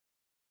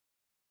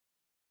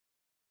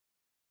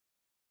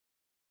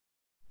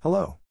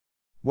Hello.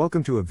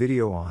 Welcome to a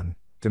video on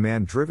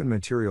Demand-Driven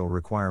Material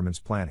Requirements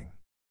Planning.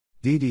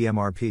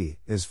 DDMRP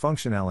is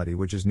functionality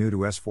which is new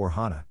to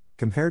S/4HANA,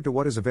 compared to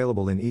what is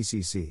available in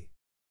ECC.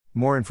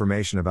 More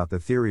information about the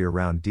theory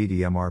around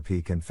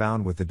DDMRP can be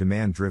found with the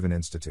Demand-Driven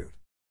Institute.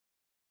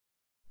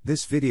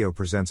 This video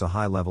presents a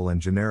high-level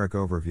and generic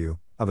overview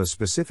of a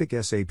specific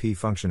SAP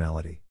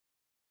functionality.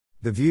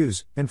 The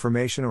views,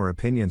 information or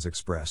opinions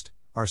expressed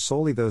are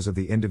solely those of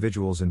the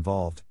individuals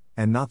involved,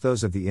 and not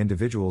those of the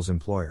individual's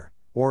employer,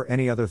 or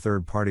any other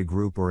third-party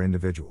group or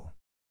individual.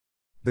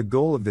 The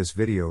goal of this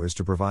video is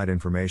to provide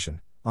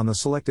information on the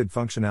selected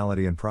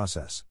functionality and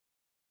process.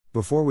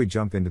 Before we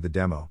jump into the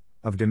demo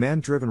of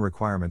Demand-Driven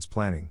Requirements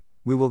Planning,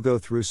 we will go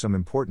through some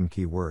important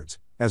keywords,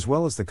 as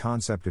well as the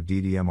concept of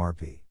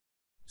DDMRP.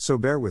 So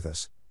bear with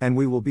us, and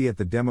we will be at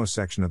the demo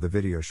section of the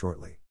video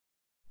shortly.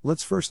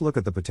 Let's first look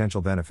at the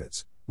potential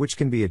benefits, which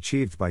can be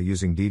achieved by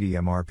using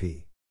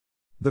DDMRP.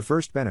 The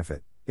first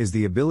benefit is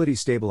the ability to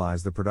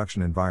stabilize the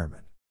production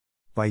environment.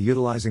 By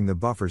utilizing the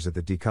buffers at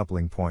the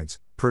decoupling points,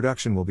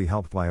 production will be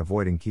helped by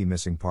avoiding key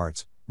missing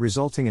parts,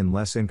 resulting in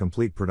less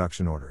incomplete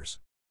production orders.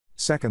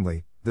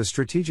 Secondly, the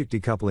strategic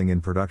decoupling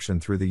in production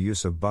through the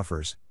use of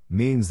buffers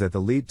means that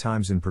the lead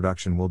times in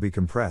production will be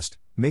compressed,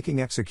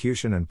 making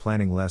execution and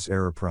planning less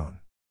error-prone.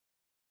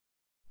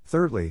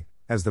 Thirdly,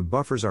 as the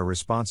buffers are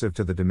responsive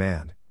to the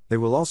demand, they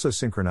will also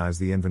synchronize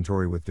the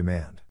inventory with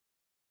demand.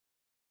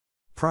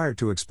 Prior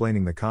to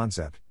explaining the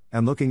concept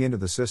and looking into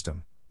the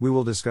system, we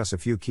will discuss a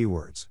few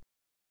keywords.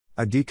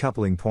 A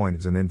decoupling point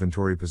is an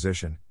inventory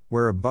position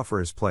where a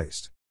buffer is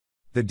placed.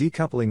 The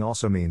decoupling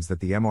also means that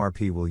the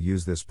MRP will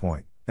use this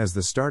point as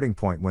the starting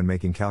point when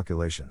making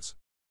calculations.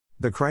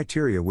 The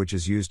criteria which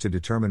is used to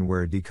determine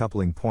where a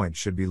decoupling point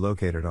should be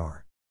located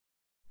are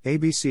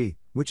ABC,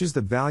 which is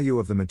the value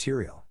of the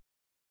material;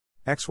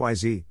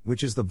 XYZ,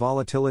 which is the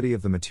volatility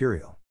of the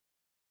material;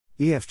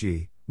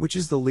 EFG, which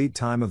is the lead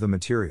time of the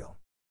material;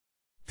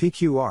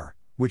 PQR,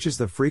 which is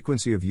the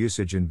frequency of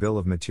usage in bill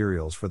of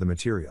materials for the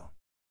material.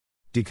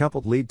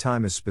 Decoupled lead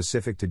time is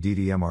specific to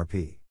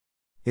DDMRP.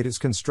 It is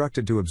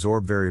constructed to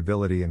absorb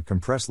variability and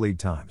compress lead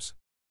times.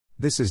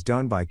 This is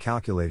done by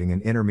calculating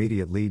an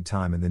intermediate lead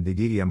time in the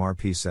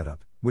DDMRP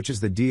setup, which is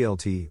the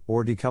DLT,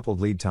 or decoupled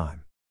lead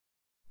time.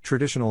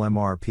 Traditional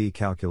MRP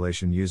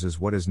calculation uses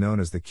what is known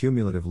as the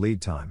cumulative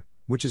lead time,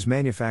 which is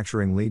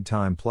manufacturing lead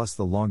time plus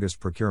the longest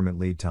procurement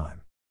lead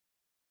time.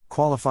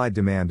 Qualified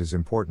demand is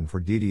important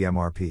for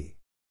DDMRP.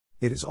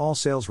 It is all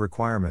sales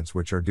requirements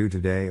which are due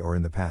today or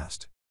in the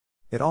past.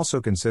 It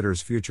also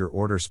considers future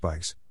order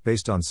spikes,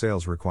 based on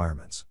sales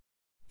requirements.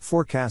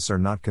 Forecasts are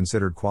not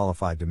considered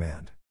qualified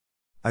demand.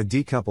 A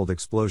decoupled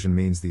explosion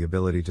means the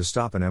ability to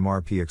stop an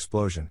MRP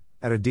explosion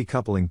at a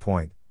decoupling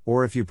point,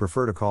 or if you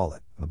prefer to call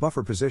it, a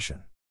buffer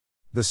position.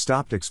 The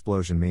stopped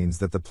explosion means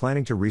that the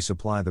planning to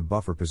resupply the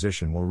buffer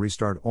position will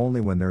restart only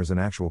when there is an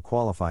actual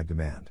qualified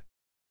demand.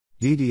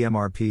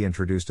 DDMRP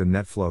introduced a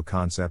net flow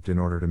concept in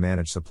order to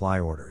manage supply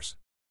orders.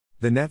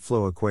 The net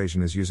flow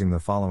equation is using the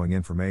following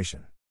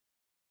information.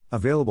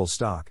 Available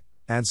stock,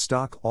 add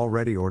stock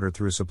already ordered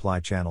through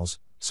supply channels,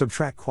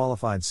 subtract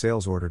qualified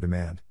sales order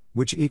demand,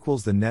 which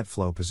equals the net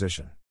flow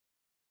position.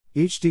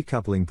 Each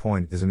decoupling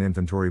point is an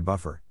inventory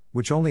buffer,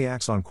 which only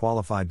acts on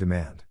qualified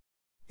demand.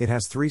 It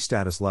has 3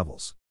 status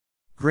levels: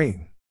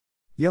 green,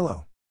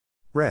 yellow,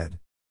 red.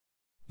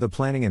 The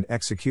planning and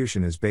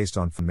execution is based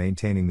on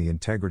maintaining the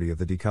integrity of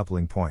the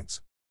decoupling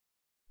points.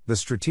 The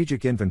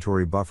strategic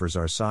inventory buffers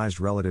are sized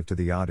relative to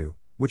the ADU,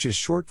 which is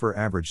short for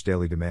average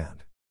daily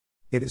demand.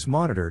 It is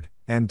monitored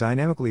and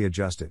dynamically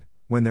adjusted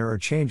when there are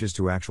changes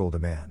to actual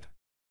demand.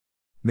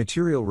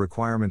 Material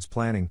requirements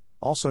planning,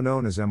 also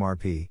known as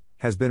MRP,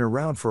 has been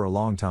around for a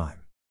long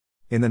time.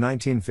 In the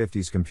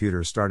 1950s,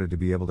 computers started to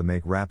be able to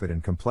make rapid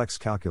and complex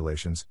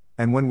calculations,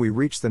 and when we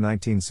reached the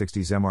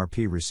 1960s,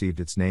 MRP received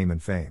its name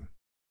and fame.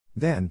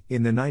 Then,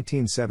 in the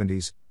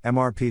 1970s,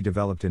 MRP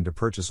developed into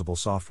purchasable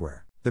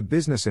software. The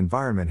business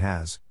environment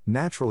has,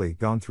 naturally,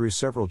 gone through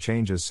several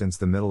changes since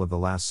the middle of the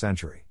last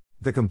century.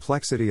 The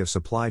complexity of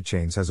supply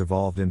chains has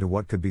evolved into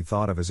what could be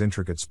thought of as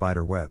intricate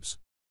spider webs.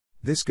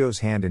 This goes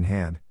hand in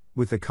hand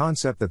with the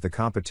concept that the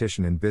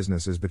competition in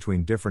business is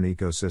between different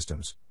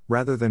ecosystems,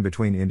 rather than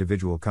between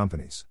individual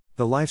companies.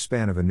 The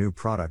lifespan of a new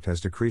product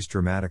has decreased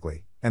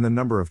dramatically, and the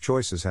number of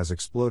choices has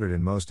exploded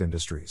in most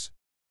industries.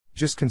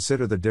 Just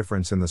consider the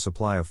difference in the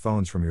supply of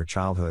phones from your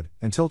childhood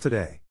until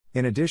today.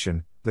 In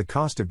addition, the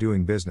cost of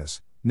doing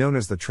business, known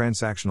as the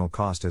transactional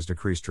cost, has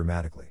decreased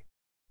dramatically.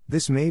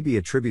 This may be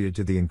attributed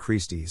to the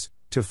increased ease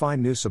to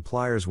find new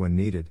suppliers when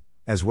needed,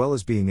 as well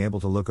as being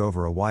able to look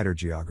over a wider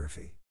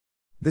geography.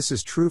 This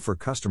is true for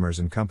customers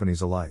and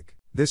companies alike.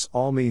 This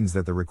all means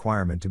that the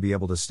requirement to be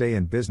able to stay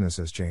in business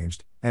has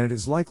changed, and it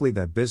is likely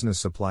that business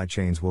supply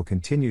chains will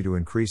continue to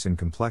increase in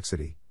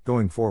complexity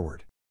going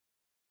forward.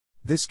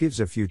 This gives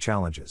a few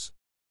challenges.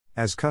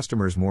 As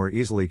customers more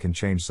easily can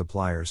change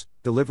suppliers,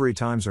 delivery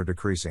times are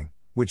decreasing,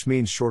 which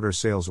means shorter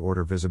sales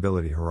order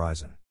visibility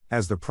horizon.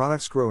 As the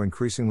products grow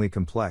increasingly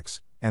complex,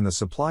 and the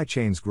supply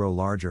chains grow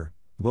larger,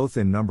 both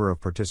in number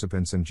of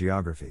participants and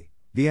geography,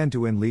 the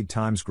end-to-end lead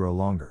times grow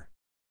longer.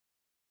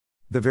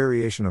 The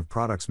variation of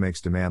products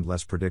makes demand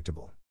less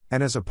predictable.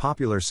 And as a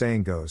popular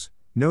saying goes,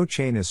 no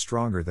chain is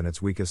stronger than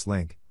its weakest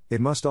link.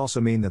 It must also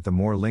mean that the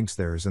more links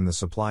there is in the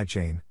supply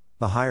chain,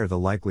 the higher the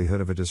likelihood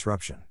of a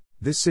disruption.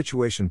 This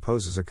situation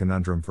poses a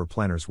conundrum for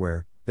planners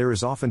where there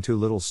is often too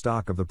little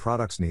stock of the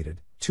products needed,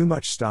 too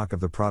much stock of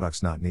the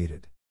products not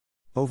needed.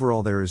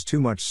 Overall, there is too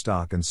much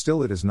stock and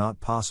still it is not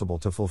possible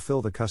to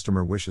fulfill the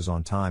customer wishes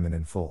on time and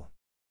in full.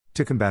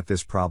 To combat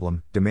this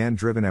problem,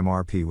 demand-driven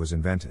MRP was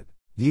invented.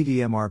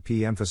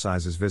 DDMRP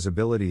emphasizes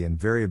visibility and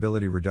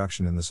variability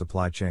reduction in the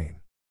supply chain.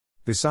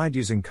 Beside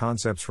using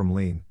concepts from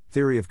Lean,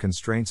 Theory of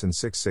Constraints and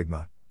Six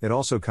Sigma, it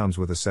also comes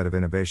with a set of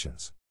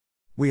innovations.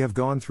 We have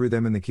gone through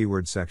them in the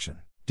keyword section.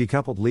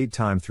 Decoupled lead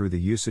time through the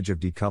usage of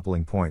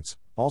decoupling points,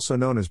 also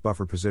known as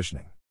buffer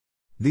positioning.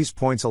 These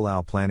points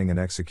allow planning and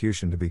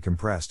execution to be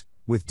compressed,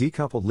 with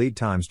decoupled lead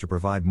times to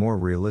provide more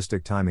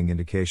realistic timing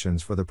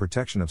indications for the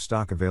protection of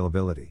stock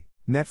availability.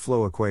 Net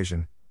flow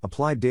equation,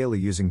 applied daily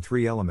using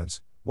three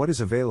elements: what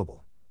is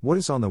available, what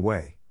is on the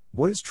way,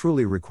 what is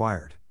truly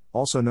required,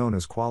 also known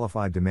as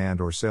qualified demand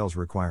or sales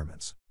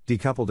requirements.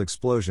 Decoupled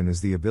explosion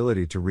is the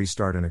ability to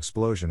restart an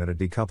explosion at a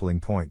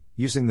decoupling point,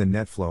 using the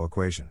net flow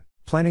equation.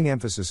 Planning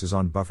emphasis is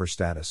on buffer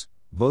status,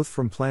 both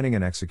from planning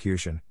and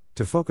execution,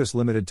 to focus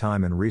limited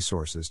time and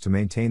resources to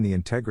maintain the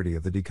integrity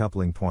of the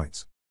decoupling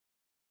points.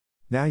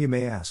 Now you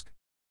may ask,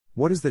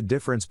 what is the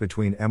difference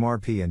between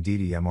MRP and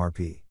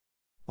DDMRP?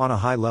 On a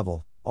high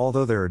level,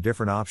 although there are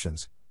different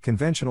options,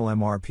 conventional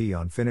MRP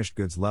on finished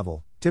goods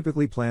level,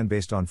 typically plan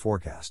based on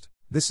forecast.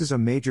 This is a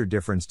major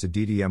difference to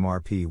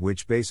DDMRP,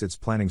 which base its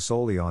planning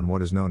solely on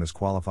what is known as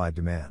qualified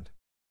demand.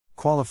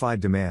 Qualified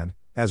demand,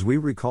 as we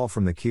recall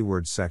from the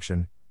keywords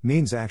section,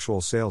 means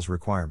actual sales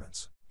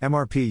requirements.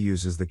 MRP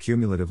uses the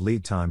cumulative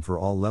lead time for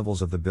all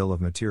levels of the bill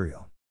of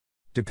material.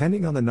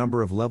 Depending on the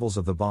number of levels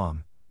of the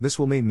BOM, this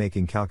will mean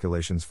making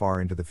calculations far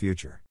into the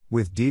future.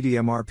 With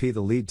DDMRP,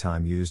 the lead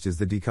time used is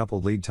the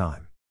decoupled lead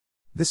time.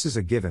 This is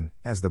a given,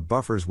 as the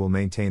buffers will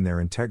maintain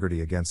their integrity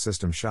against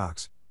system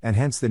shocks, and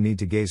hence the need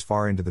to gaze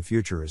far into the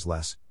future is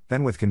less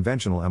than with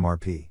conventional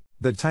MRP.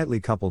 The tightly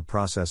coupled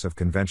process of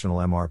conventional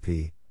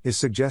MRP is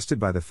suggested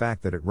by the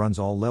fact that it runs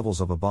all levels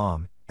of a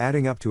BOM,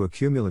 adding up to a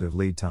cumulative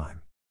lead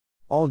time.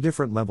 All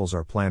different levels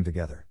are planned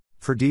together.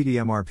 For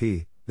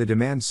DDMRP, the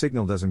demand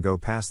signal doesn't go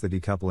past the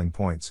decoupling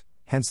points,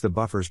 hence the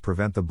buffers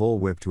prevent the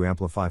bullwhip to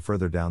amplify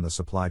further down the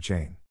supply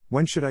chain.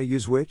 When should I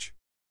use which?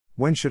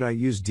 When should I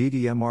use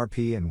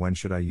DDMRP and when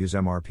should I use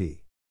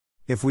MRP?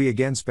 If we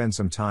again spend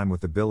some time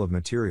with the bill of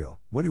material,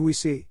 what do we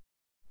see?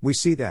 We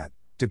see that,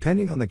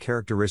 depending on the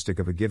characteristic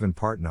of a given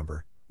part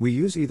number, we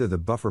use either the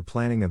buffer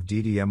planning of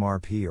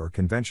DDMRP or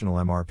conventional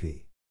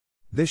MRP.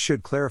 This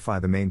should clarify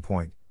the main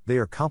point: they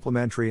are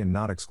complementary and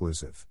not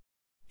exclusive.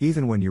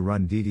 Even when you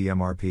run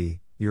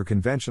DDMRP, your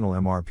conventional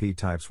MRP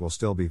types will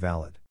still be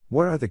valid.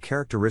 What are the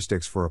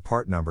characteristics for a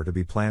part number to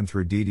be planned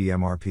through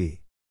DDMRP?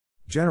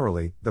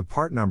 Generally, the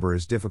part number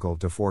is difficult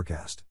to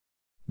forecast.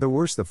 The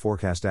worse the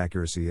forecast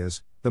accuracy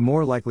is, the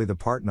more likely the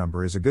part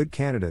number is a good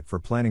candidate for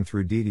planning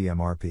through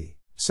DDMRP.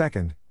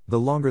 Second, the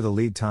longer the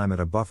lead time at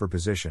a buffer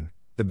position,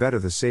 the better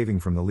the saving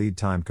from the lead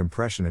time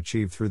compression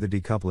achieved through the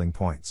decoupling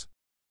points.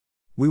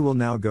 We will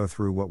now go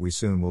through what we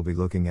soon will be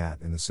looking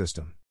at in the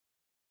system.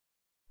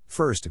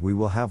 First, we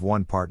will have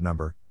one part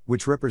number,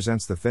 which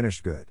represents the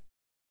finished good.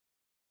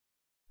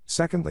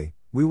 Secondly,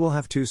 we will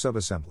have two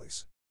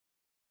subassemblies.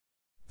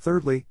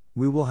 Thirdly,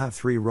 we will have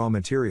three raw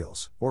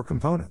materials, or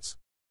components.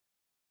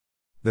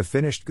 The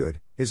finished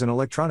good is an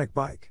electronic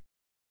bike.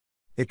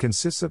 It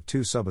consists of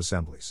two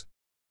subassemblies.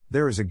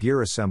 There is a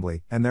gear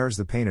assembly, and there is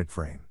the painted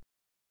frame.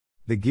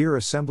 The gear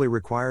assembly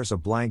requires a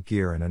blank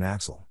gear and an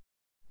axle.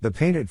 The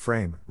painted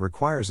frame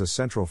requires a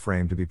central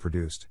frame to be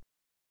produced.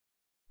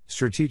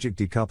 Strategic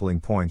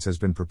decoupling points has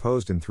been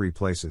proposed in three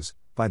places,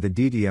 by the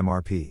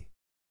DDMRP.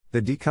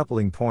 The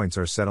decoupling points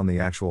are set on the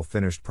actual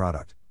finished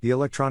product, the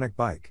electronic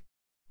bike.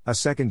 A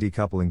second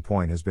decoupling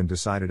point has been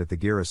decided at the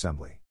gear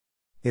assembly.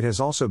 It has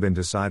also been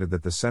decided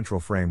that the central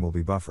frame will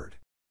be buffered.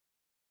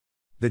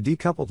 The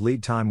decoupled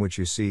lead time which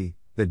you see,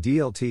 the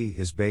DLT,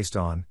 is based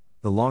on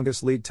the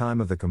longest lead time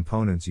of the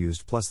components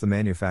used plus the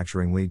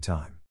manufacturing lead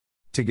time.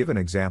 To give an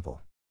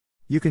example,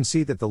 you can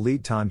see that the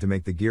lead time to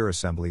make the gear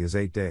assembly is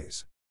 8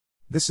 days.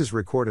 This is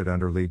recorded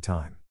under lead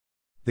time.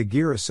 The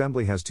gear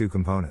assembly has two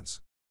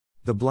components.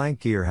 The blank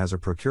gear has a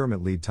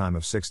procurement lead time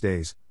of 6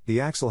 days, the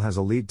axle has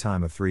a lead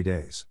time of 3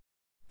 days.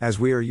 As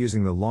we are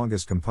using the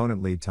longest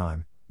component lead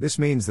time, this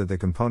means that the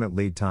component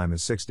lead time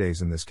is 6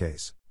 days in this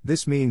case.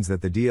 This means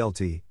that the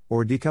DLT,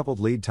 or decoupled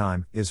lead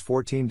time, is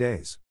 14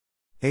 days.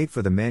 8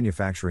 for the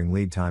manufacturing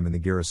lead time in the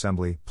gear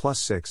assembly, plus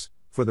 6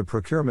 for the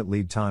procurement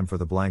lead time for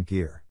the blank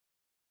gear.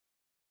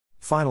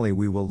 Finally,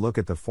 we will look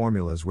at the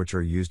formulas which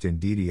are used in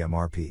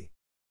DDMRP.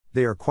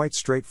 They are quite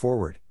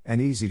straightforward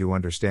and easy to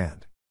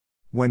understand.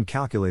 When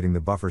calculating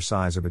the buffer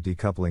size of a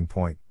decoupling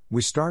point,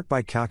 we start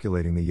by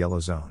calculating the yellow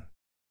zone.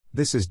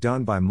 This is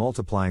done by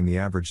multiplying the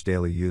average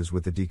daily use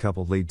with the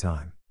decoupled lead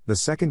time. The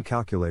second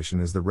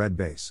calculation is the red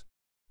base.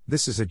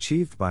 This is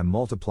achieved by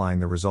multiplying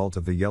the result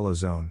of the yellow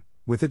zone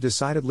with a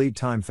decided lead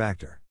time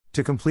factor.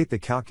 To complete the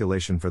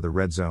calculation for the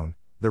red zone,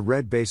 the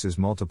red base is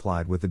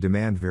multiplied with the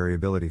demand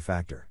variability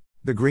factor.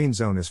 The green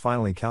zone is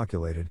finally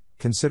calculated,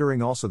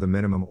 considering also the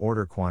minimum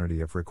order quantity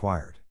if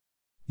required.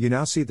 You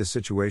now see the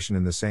situation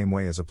in the same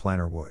way as a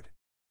planner would.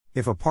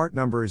 If a part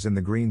number is in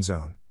the green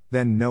zone,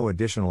 then no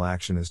additional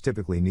action is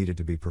typically needed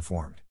to be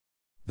performed.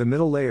 The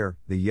middle layer,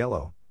 the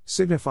yellow,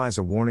 signifies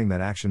a warning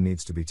that action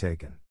needs to be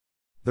taken.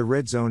 The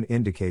red zone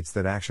indicates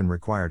that action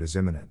required is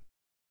imminent.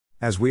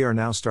 As we are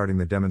now starting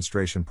the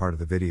demonstration part of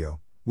the video,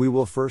 we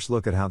will first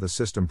look at how the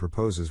system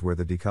proposes where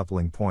the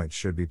decoupling points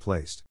should be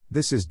placed.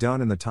 This is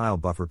done in the tile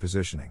buffer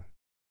positioning.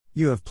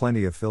 You have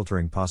plenty of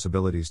filtering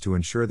possibilities to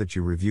ensure that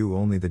you review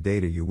only the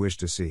data you wish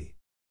to see.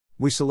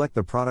 We select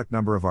the product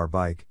number of our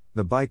bike,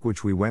 the bike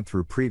which we went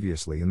through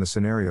previously in the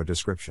scenario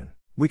description.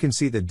 We can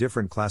see the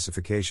different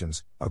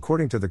classifications,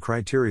 according to the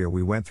criteria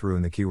we went through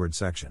in the keyword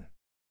section.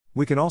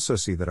 We can also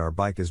see that our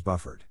bike is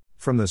buffered.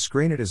 From the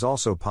screen it is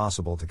also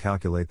possible to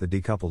calculate the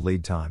decoupled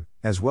lead time,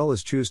 as well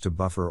as choose to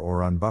buffer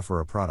or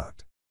unbuffer a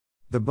product.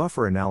 The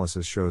buffer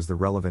analysis shows the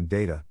relevant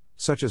data,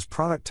 such as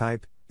product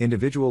type,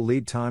 individual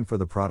lead time for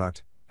the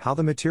product, how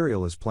the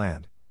material is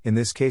planned, in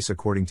this case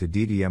according to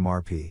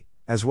DDMRP,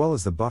 as well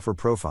as the buffer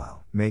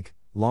profile, make,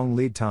 long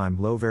lead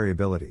time, low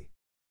variability.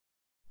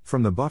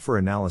 From the buffer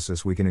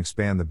analysis we can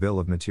expand the bill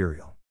of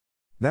material.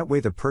 That way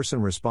the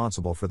person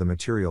responsible for the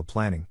material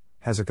planning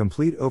has a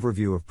complete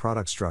overview of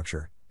product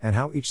structure, and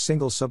how each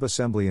single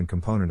subassembly and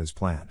component is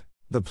planned.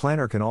 The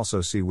planner can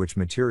also see which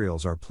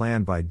materials are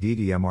planned by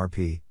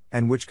DDMRP,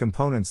 and which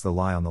components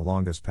lie on the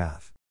longest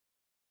path.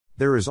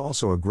 There is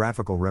also a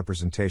graphical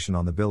representation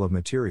on the bill of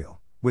material,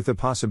 with the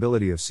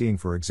possibility of seeing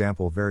for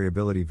example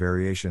variability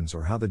variations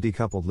or how the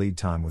decoupled lead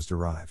time was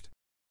derived.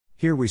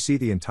 Here we see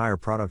the entire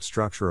product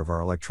structure of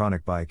our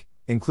electronic bike,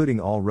 including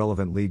all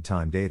relevant lead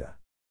time data.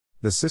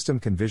 The system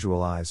can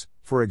visualize,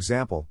 for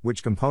example,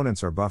 which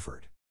components are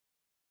buffered.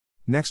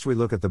 Next we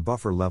look at the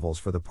buffer levels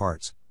for the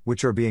parts,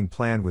 which are being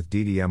planned with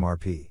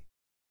DDMRP.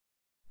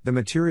 The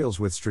materials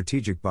with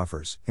strategic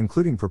buffers,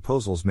 including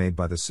proposals made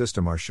by the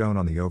system, are shown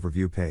on the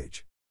overview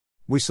page.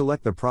 We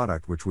select the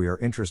product which we are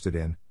interested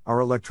in, our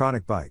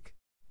electronic bike.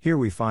 Here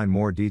we find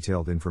more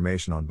detailed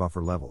information on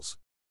buffer levels.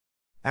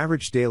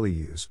 Average daily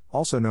use,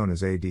 also known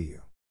as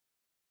ADU.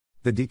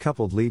 The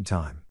decoupled lead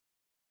time.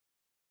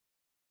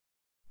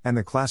 And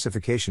the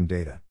classification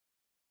data.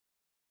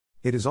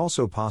 It is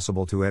also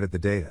possible to edit the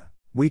data.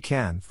 We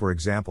can, for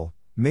example,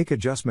 make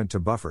adjustment to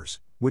buffers,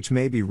 which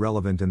may be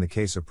relevant in the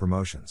case of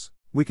promotions.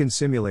 We can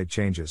simulate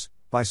changes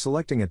by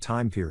selecting a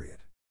time period.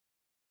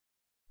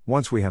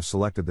 Once we have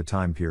selected the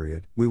time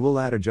period, we will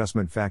add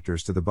adjustment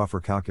factors to the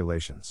buffer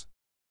calculations.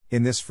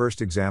 In this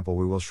first example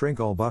we will shrink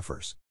all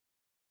buffers.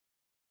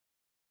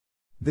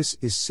 This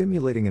is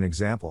simulating an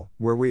example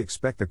where we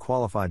expect the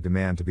qualified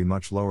demand to be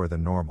much lower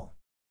than normal.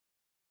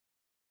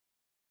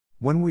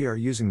 When we are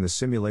using the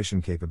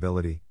simulation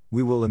capability,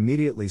 we will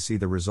immediately see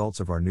the results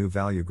of our new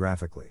value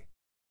graphically.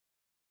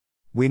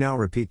 We now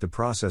repeat the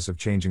process of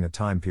changing a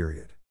time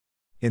period.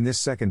 In this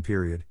second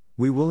period,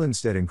 we will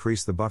instead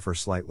increase the buffer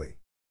slightly.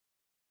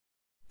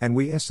 And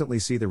we instantly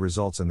see the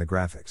results in the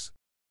graphics.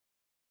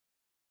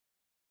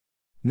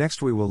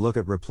 Next we will look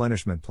at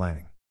replenishment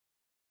planning.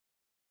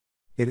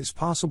 It is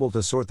possible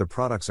to sort the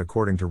products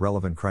according to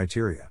relevant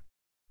criteria.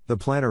 The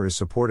planner is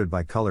supported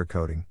by color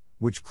coding,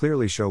 which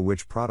clearly show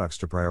which products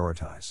to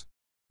prioritize.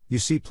 You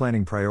see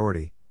planning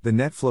priority, the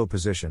net flow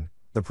position,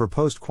 the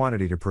proposed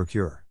quantity to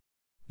procure.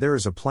 There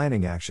is a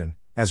planning action,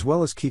 as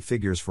well as key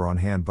figures for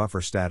on-hand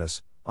buffer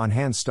status,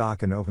 on-hand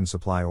stock and open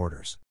supply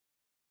orders.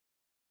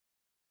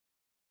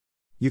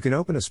 You can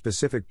open a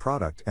specific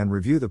product and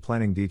review the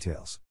planning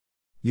details.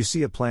 You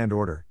see a planned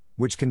order,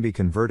 which can be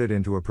converted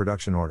into a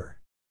production order.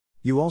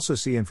 You also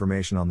see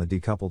information on the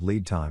decoupled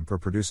lead time for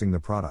producing the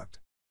product.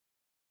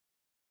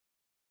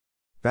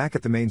 Back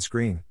at the main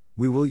screen,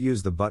 we will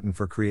use the button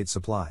for Create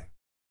Supply.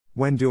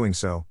 When doing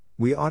so,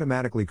 we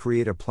automatically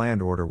create a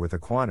planned order with a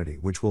quantity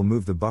which will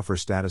move the buffer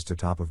status to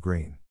top of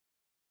green.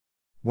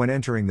 When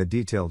entering the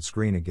detailed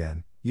screen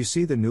again, you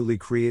see the newly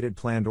created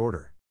planned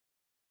order.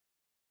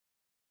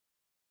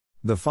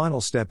 The final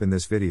step in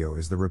this video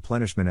is the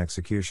replenishment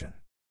execution.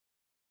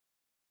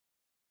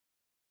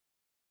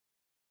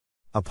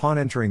 Upon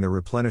entering the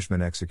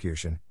replenishment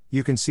execution,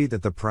 you can see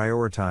that the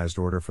prioritized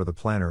order for the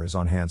planner is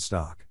on hand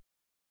stock.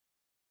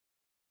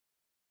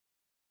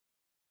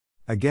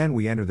 Again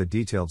we enter the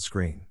detailed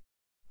screen.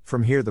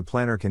 From here the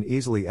planner can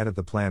easily edit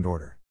the planned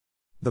order.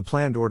 The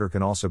planned order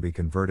can also be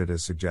converted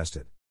as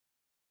suggested.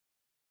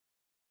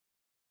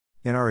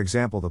 In our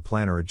example the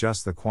planner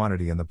adjusts the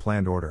quantity in the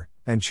planned order,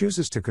 and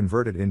chooses to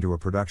convert it into a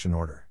production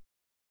order.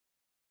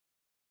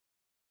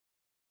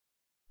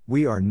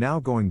 We are now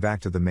going back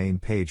to the main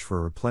page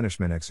for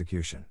replenishment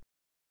execution.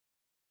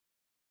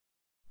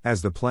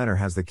 As the planner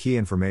has the key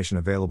information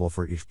available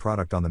for each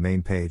product on the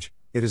main page,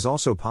 it is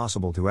also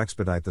possible to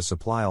expedite the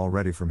supply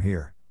already from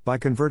here, by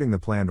converting the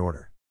planned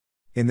order.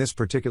 In this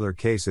particular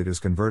case it is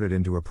converted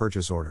into a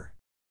purchase order.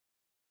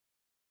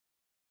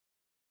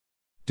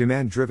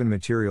 Demand-driven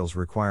materials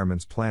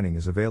requirements planning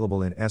is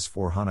available in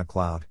S/4HANA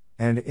Cloud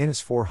and in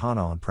S/4HANA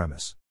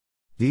on-premise.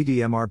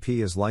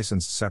 DDMRP is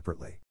licensed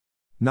separately.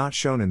 Not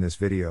shown in this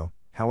video,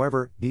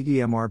 however,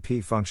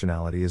 DDMRP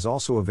functionality is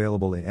also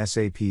available in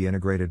SAP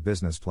Integrated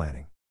Business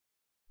Planning.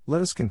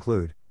 Let us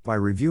conclude by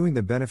reviewing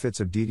the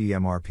benefits of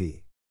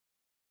DDMRP.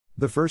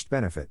 The first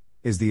benefit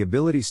is the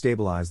ability to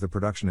stabilize the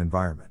production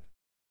environment.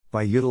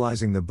 By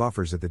utilizing the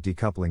buffers at the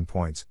decoupling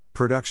points,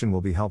 production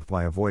will be helped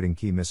by avoiding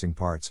key missing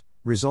parts,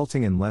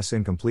 resulting in less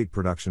incomplete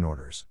production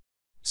orders.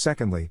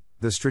 Secondly,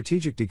 the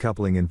strategic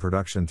decoupling in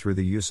production through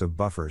the use of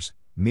buffers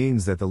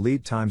means that the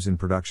lead times in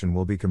production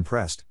will be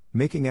compressed,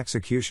 making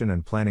execution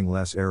and planning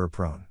less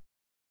error-prone.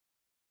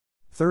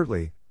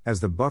 Thirdly, as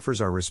the buffers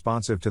are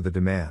responsive to the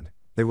demand,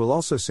 they will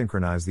also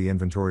synchronize the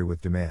inventory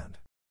with demand.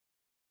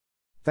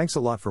 Thanks a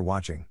lot for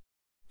watching.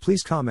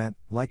 Please comment,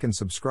 like and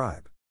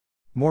subscribe.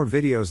 More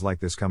videos like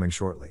this coming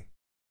shortly.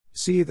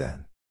 See you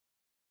then.